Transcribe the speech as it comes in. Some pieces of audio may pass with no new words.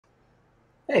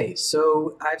Hey,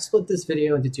 so I've split this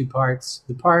video into two parts.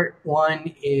 The part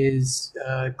one is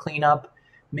cleanup,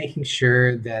 making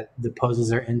sure that the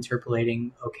poses are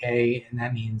interpolating okay, and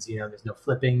that means there's no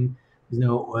flipping, there's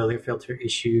no oiler filter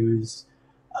issues,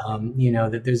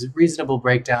 that there's reasonable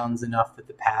breakdowns enough that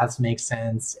the paths make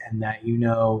sense, and that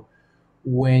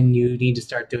when you need to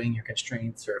start doing your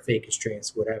constraints or fake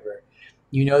constraints, whatever,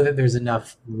 that there's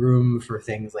enough room for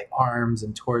things like arms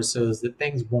and torsos that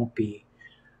things won't be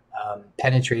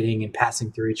penetrating and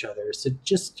passing through each other. So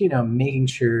just making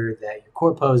sure that your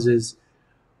core poses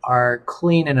are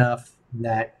clean enough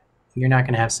that you're not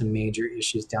going to have some major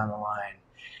issues down the line.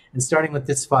 And starting with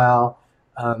this file,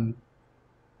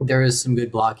 there is some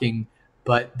good blocking,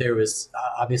 but there was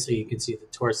obviously you can see the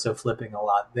torso flipping a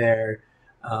lot there,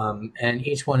 and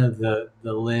each one of the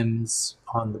limbs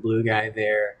on the blue guy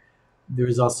there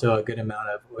was also a good amount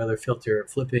of oiler filter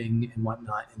flipping and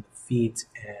whatnot in the feet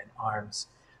and arms.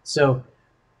 So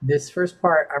this first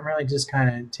part, I'm really just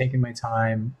kind of taking my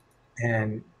time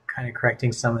and kind of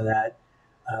correcting some of that.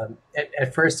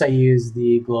 At first, I used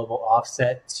the global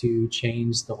offset to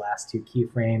change the last two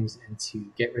keyframes and to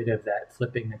get rid of that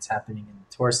flipping that's happening in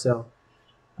the torso.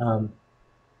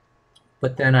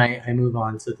 But then I move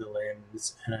on to the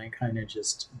limbs and I kind of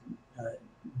just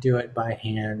do it by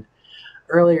hand.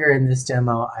 Earlier in this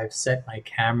demo, I've set my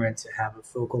camera to have a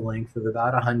focal length of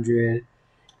about 100,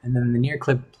 and then the near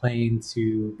clip plane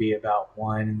to be about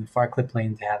 1, and the far clip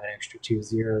plane to have an extra 2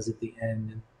 zeros at the end.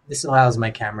 And this allows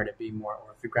my camera to be more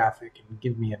orthographic and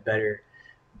give me a better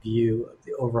view of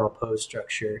the overall pose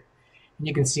structure. And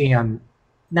you can see I'm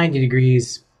 90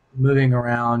 degrees, moving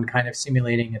around, kind of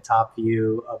simulating a top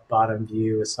view, a bottom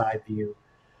view, a side view,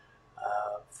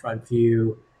 front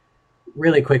view,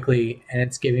 really quickly, and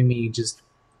it's giving me just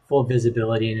full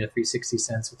visibility in a 360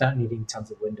 sense without needing tons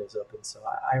of windows open. So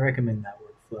I recommend that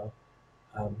workflow.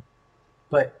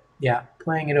 But yeah,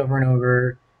 playing it over and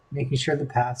over, making sure the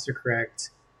paths are correct,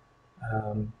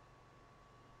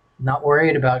 not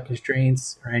worried about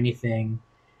constraints or anything.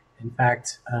 In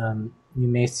fact, you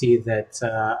may see that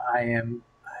I am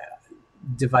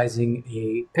devising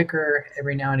a picker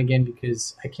every now and again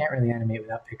because I can't really animate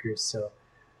without pickers. So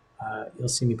you'll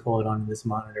see me pull it onto this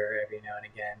monitor every now and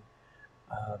again.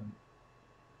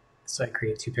 So I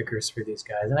create two pickers for these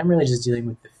guys. And I'm really just dealing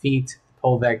with the feet, the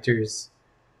pole vectors,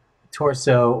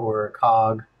 torso or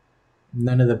cog,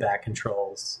 none of the back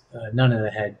controls, none of the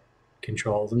head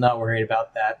controls. I'm not worried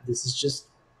about that. This is just,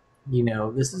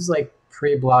 this is like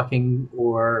pre-blocking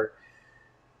or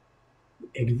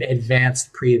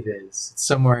advanced previs. It's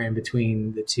somewhere in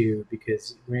between the two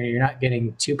because you're not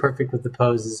getting too perfect with the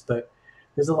poses, but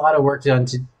there's a lot of work done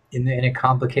in a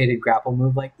complicated grapple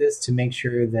move like this to make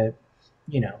sure that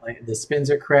like the spins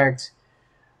are correct,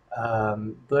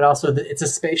 but also it's a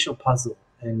spatial puzzle,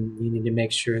 and you need to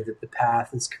make sure that the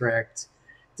path is correct.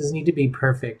 It doesn't need to be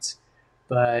perfect,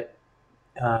 but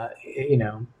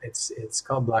it's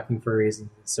called blocking for a reason.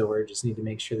 So we just need to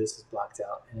make sure this is blocked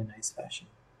out in a nice fashion.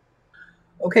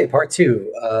 Okay, part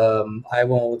two. I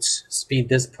won't speed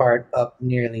this part up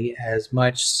nearly as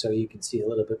much so you can see a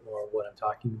little bit more of what I'm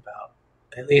talking about,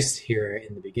 at least here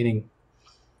in the beginning.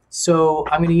 So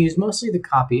I'm going to use mostly the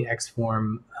copy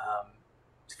Xform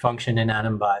function in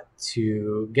Animbot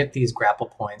to get these grapple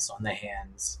points on the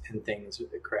hands and things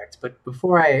correct. But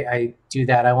before I do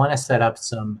that, I want to set up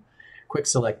some quick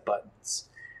select buttons.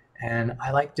 And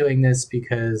I like doing this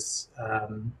because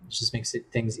it just makes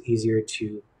things easier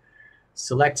to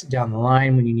select down the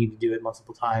line when you need to do it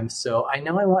multiple times. So I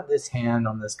know I want this hand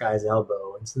on this guy's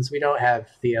elbow, and since we don't have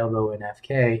the elbow in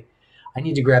FK, I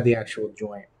need to grab the actual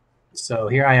joint. So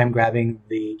here I am grabbing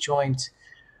the joint,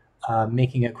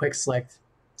 making a quick select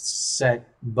set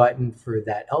button for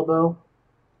that elbow.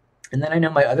 And then I know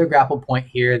my other grapple point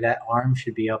here, that arm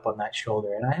should be up on that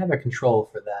shoulder, and I have a control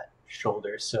for that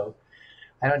shoulder. So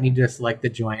I don't need to select the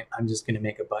joint. I'm just going to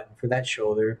make a button for that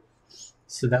shoulder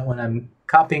so that when I'm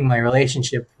copying my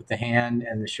relationship with the hand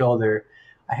and the shoulder,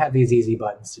 I have these easy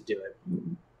buttons to do it.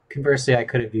 Conversely, I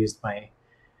could have used my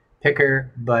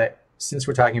picker, but since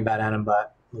we're talking about Animbot,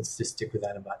 let's just stick with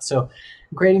Animbot. So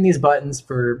I'm creating these buttons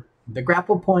for the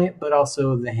grapple point, but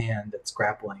also the hand that's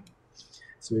grappling.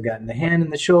 So we've got the hand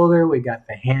and the shoulder, we got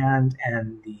the hand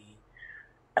and the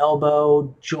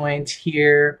elbow joint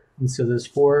here. And so those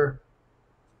 4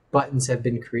 buttons have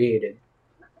been created.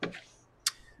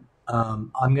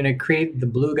 I'm going to create the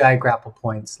blue guy grapple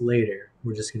points later.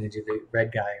 We're just going to do the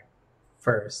red guy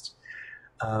first.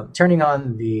 Turning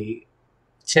on the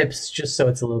tips just so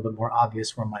it's a little bit more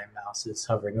obvious where my mouse is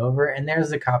hovering over. And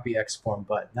there's the copy Xform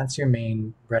button. That's your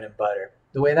main bread and butter.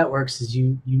 The way that works is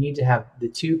you need to have the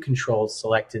 2 controls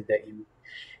selected that you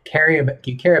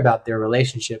you care about their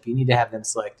relationship, you need to have them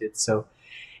selected. So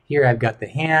here I've got the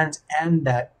hand and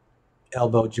that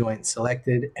elbow joint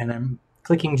selected, and I'm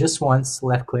clicking just once,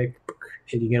 left click,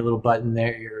 and you get a little button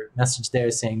there, your message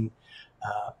there saying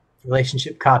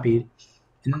relationship copied.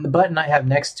 And then the button I have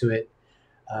next to it,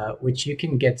 which you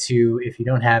can get to if you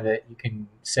don't have it, you can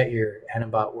set your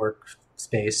Animbot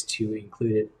workspace to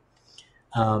include it.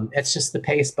 It's just the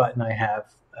paste button I have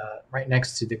right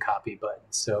next to the copy button.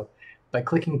 So by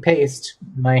clicking paste,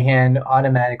 my hand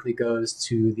automatically goes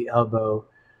to the elbow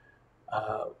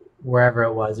wherever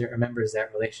it was. It remembers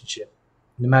that relationship,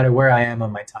 no matter where I am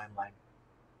on my timeline.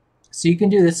 So you can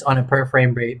do this on a per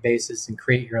frame basis and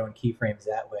create your own keyframes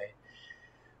that way.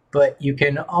 But you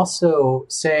can also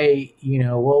say,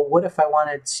 well, what if I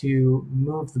wanted to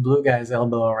move the blue guy's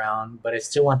elbow around, but I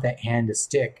still want that hand to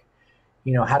stick?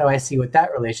 How do I see what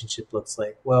that relationship looks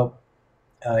like? Well,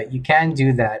 you can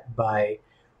do that by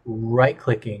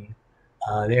right-clicking.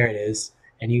 There it is.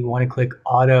 And you want to click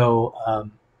auto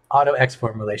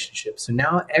Xform relationship. So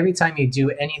now every time you do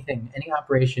anything, any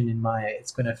operation in Maya,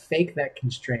 it's going to fake that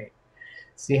constraint.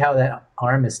 See how that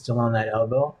arm is still on that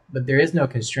elbow? But there is no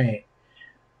constraint.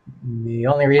 The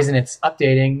only reason it's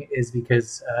updating is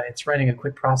because it's running a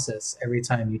quick process every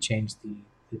time you change the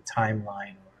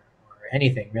timeline or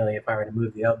anything, really. If I were to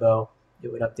move the elbow,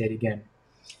 it would update again.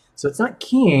 So it's not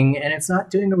keying and it's not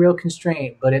doing a real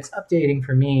constraint, but it's updating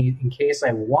for me in case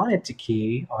I wanted to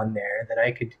key on there, that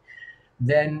I could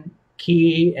then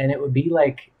key and it would be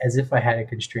like as if I had a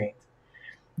constraint.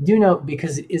 Do note,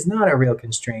 because it is not a real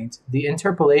constraint, the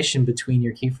interpolation between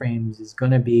your keyframes is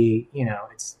going to be,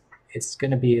 it's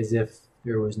going to be as if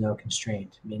there was no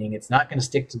constraint, meaning it's not going to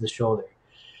stick to the shoulder.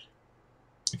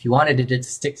 If you wanted it to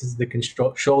stick to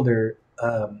the shoulder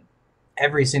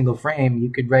every single frame,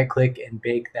 you could right-click and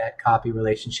bake that copy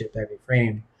relationship every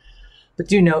frame. But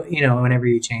do note, whenever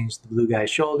you change the blue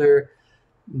guy's shoulder,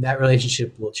 that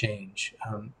relationship will change.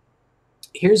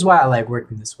 Here's why I like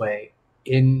working this way.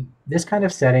 In this kind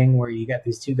of setting where you got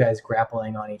these two guys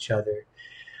grappling on each other,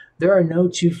 there are no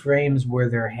two frames where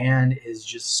their hand is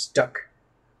just stuck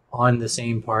on the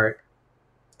same part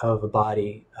of a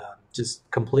body, just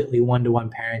completely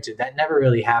one-to-one parented. That never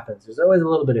really happens. There's always a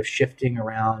little bit of shifting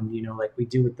around, like we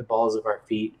do with the balls of our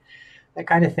feet. That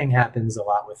kind of thing happens a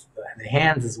lot with the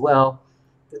hands as well.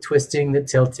 The twisting, the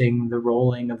tilting, the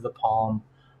rolling of the palm,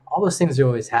 all those things are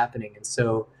always happening. And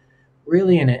so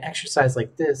really in an exercise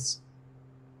like this,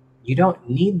 you don't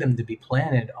need them to be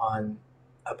planted on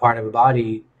a part of a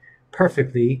body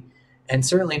perfectly, and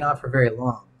certainly not for very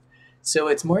long. So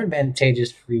it's more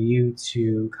advantageous for you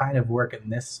to kind of work in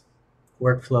this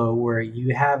workflow where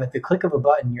you have, at the click of a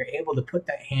button, you're able to put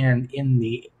that hand in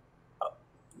the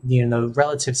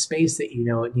relative space that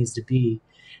it needs to be,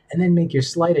 and then make your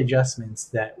slight adjustments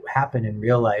that happen in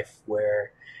real life,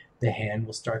 where the hand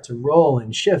will start to roll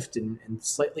and shift and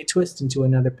slightly twist into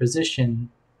another position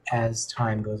as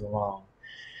time goes along.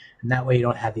 And that way you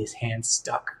don't have these hands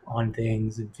stuck on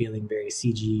things and feeling very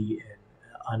CG and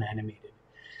unanimated.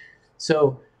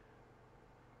 So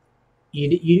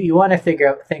you want to think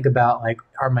about, like,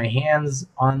 are my hands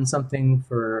on something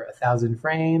for 1,000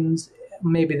 frames?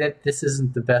 Maybe that this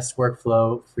isn't the best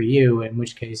workflow for you, in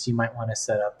which case you might want to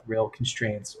set up real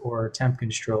constraints or temp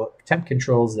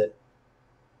controls that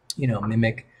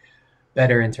mimic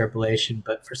better interpolation.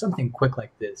 But for something quick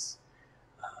like this,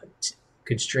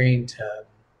 constraint,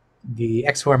 the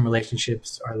Xform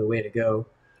relationships are the way to go,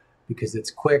 because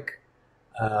it's quick.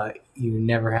 You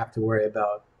never have to worry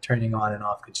about turning on and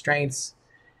off constraints,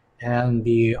 and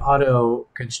the auto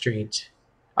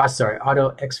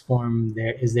Xform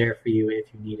is there for you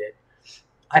if you need it.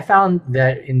 I found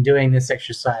that in doing this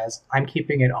exercise, I'm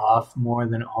keeping it off more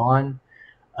than on.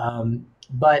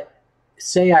 But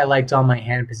say I liked all my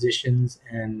hand positions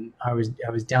and I was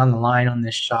down the line on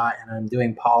this shot and I'm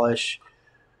doing polish,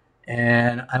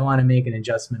 and I want to make an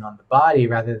adjustment on the body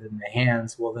rather than the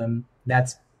hands, well, then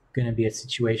that's going to be a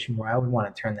situation where I would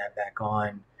want to turn that back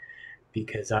on,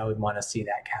 because I would want to see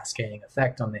that cascading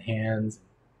effect on the hands.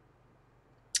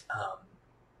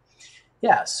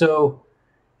 So,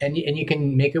 and you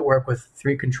can make it work with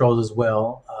 3 controls as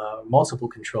well, multiple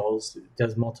controls. It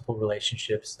does multiple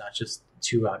relationships, not just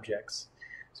 2 objects.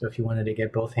 So if you wanted to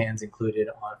get both hands included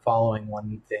on following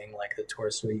one thing like the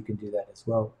torso, you can do that as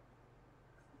well.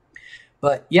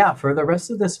 But yeah, for the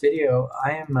rest of this video,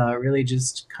 I am really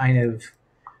just kind of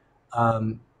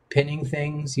pinning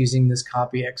things using this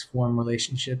copy Xform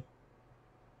relationship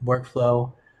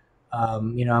workflow.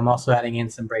 I'm also adding in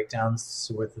some breakdowns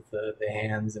so with the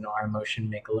hands and arm motion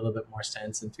make a little bit more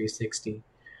sense in 360.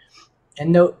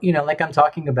 And note, like I'm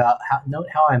talking about, note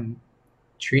how I'm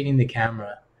treating the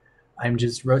camera. I'm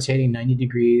just rotating 90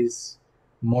 degrees,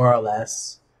 more or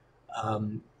less.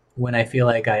 When I feel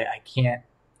like I can't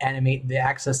animate the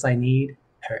axis I need,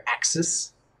 or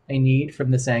axis I need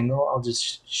from this angle, I'll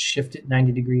just shift it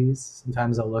 90 degrees.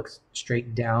 Sometimes I'll look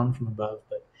straight down from above,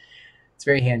 but it's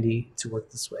very handy to work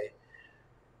this way.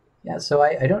 Yeah, so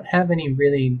I don't have any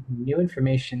really new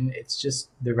information. It's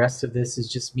just the rest of this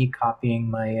is just me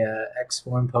copying my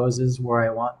Xform poses where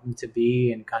I want them to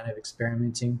be and kind of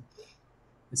experimenting.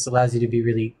 This allows you to be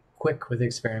really quick with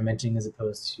experimenting as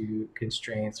opposed to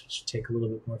constraints, which take a little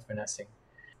bit more finessing.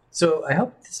 So I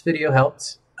hope this video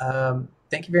helped.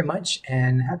 Thank you very much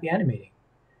and happy animating.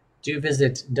 Do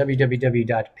visit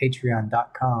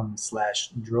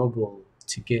www.patreon.com/Drobile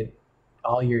to get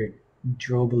all your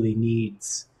Drobily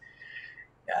needs.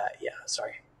 Yeah,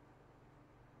 sorry.